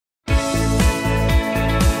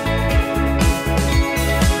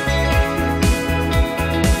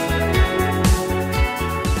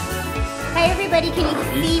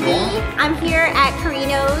I'm here at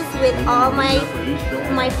Carino's with all my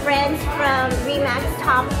friends from Remax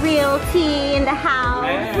Top Realty in the house.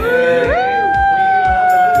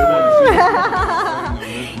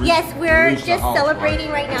 Yes, we're just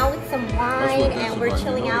celebrating right now with some wine, and we're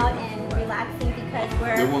chilling out and relaxing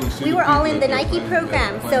because we were all in the Nike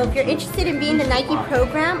program. So if you're interested in being the Nike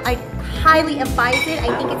program, I highly advise it.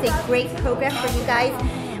 I think it's a great program for you guys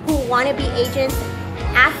who want to be agents.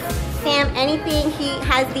 Ask Sam anything, he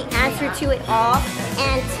has the answer to it all.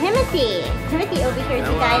 And Timothy over here is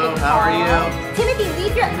the guy to call. How are you? Timothy,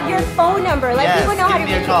 leave your phone number. Let people know how to reach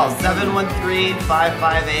you. Give me a call,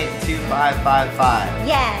 713-558-2555.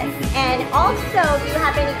 Yes, and also if you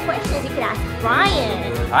have any questions, you can ask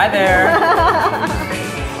Brian. Hi there.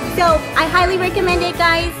 So I highly recommend it,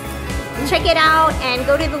 guys. Check it out and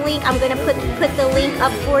go to the link. I'm gonna put the link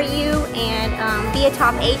up for you and be a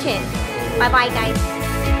top agent. Bye bye, guys.